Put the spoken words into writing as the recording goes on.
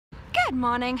Good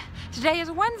morning. Today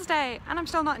is Wednesday and I'm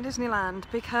still not in Disneyland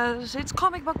because it's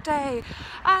comic book day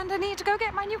and I need to go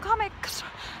get my new comics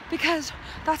because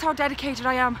that's how dedicated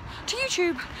I am to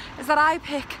YouTube, is that I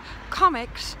pick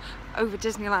comics over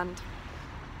Disneyland.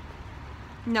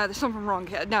 No, there's something wrong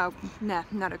here. No.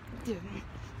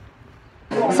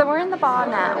 So we're in the bar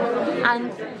now,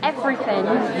 and everything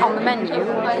on the menu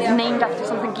is named after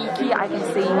something geeky. I can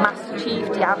see Master Chief,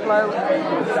 Diablo,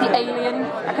 the alien,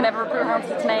 I can never pronounce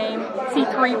its name,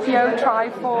 C-3PO,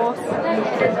 Triforce,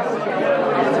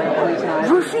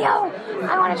 Rufio!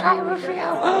 I want to try a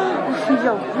Rufio!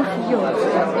 Rufio.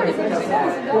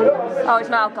 Oh, it's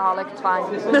not alcoholic, it's fine.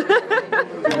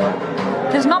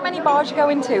 There's not many bars you go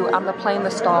into and they're playing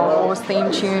the Star Wars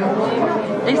theme tune.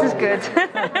 This is good.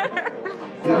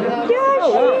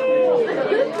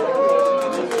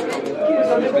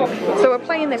 So we're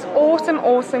playing this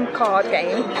awesome card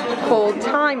game called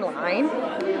Timeline,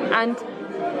 and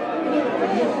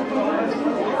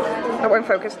I won't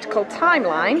focus, it's called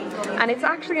Timeline, and it's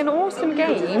actually an awesome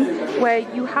game where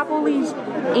you have all these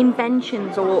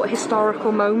inventions or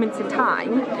historical moments in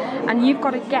time and you've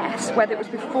got to guess whether it was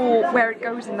before, where it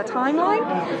goes in the timeline,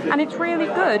 and it's really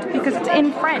good because it's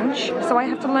in French, so I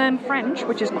have to learn French,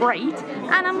 which is great,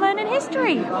 and I'm learning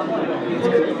history.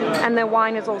 And their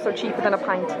wine is also cheaper than a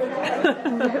pint.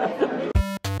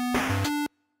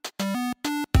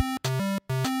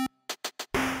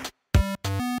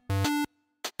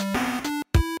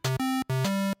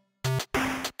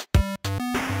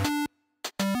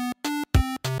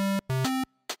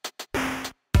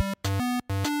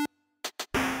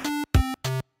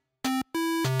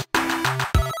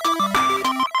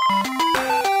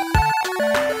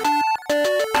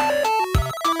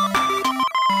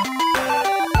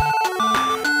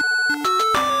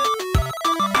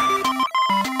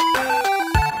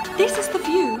 This is the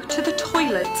view to the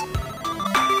toilet.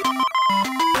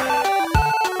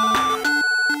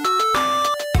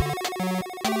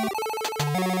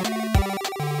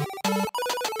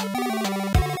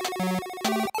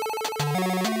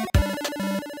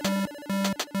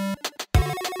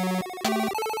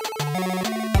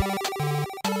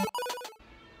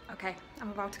 Okay, I'm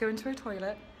about to go into a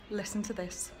toilet. Listen to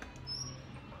this.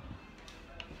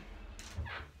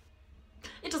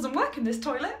 It doesn't work in this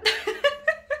toilet.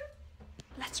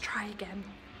 Let's try again.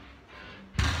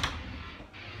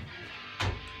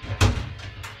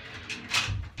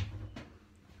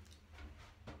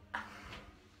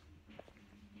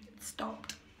 It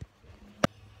stopped.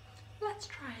 Let's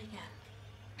try again.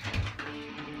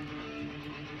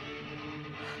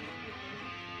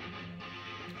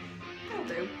 That'll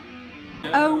do.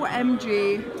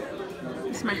 OMG.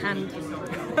 It's my hand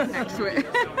next to it.